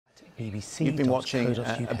BBC. You've been watching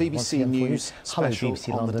a BBC News special BBC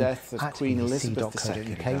on the London death of Queen Elizabeth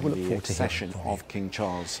II uk. We'll look and the forward to accession hearing from you. of King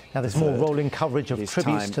Charles Now there's III. more rolling coverage of It is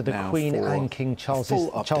tributes time to the now Queen for and King Charles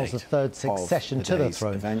full III's update succession of to the day's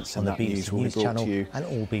throne events, on and the that BBC news will be News brought channel to you and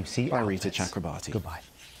all BBC by outlets. Reeta Chakrabarti. Goodbye.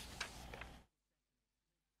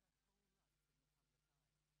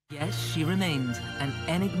 Yes, she remained an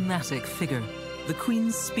enigmatic figure. The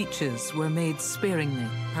Queen's speeches were made sparingly.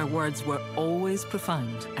 Her words were always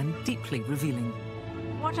profound and deeply revealing.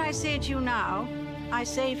 What I say to you now, I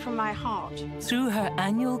say from my heart. Through her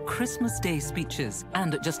annual Christmas Day speeches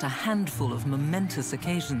and at just a handful of momentous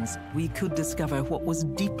occasions, we could discover what was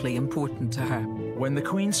deeply important to her. When the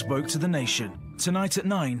Queen spoke to the nation, tonight at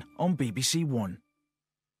 9 on BBC One.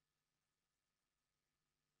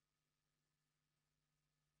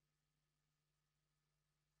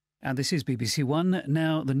 And this is BBC One.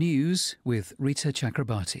 Now the news with Reeta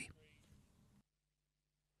Chakrabarti.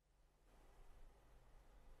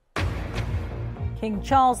 King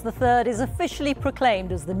Charles III is officially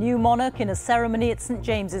proclaimed as the new monarch in a ceremony at St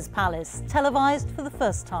James's Palace, televised for the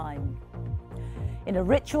first time. In a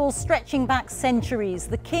ritual stretching back centuries,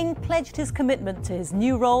 the King pledged his commitment to his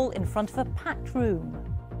new role in front of a packed room.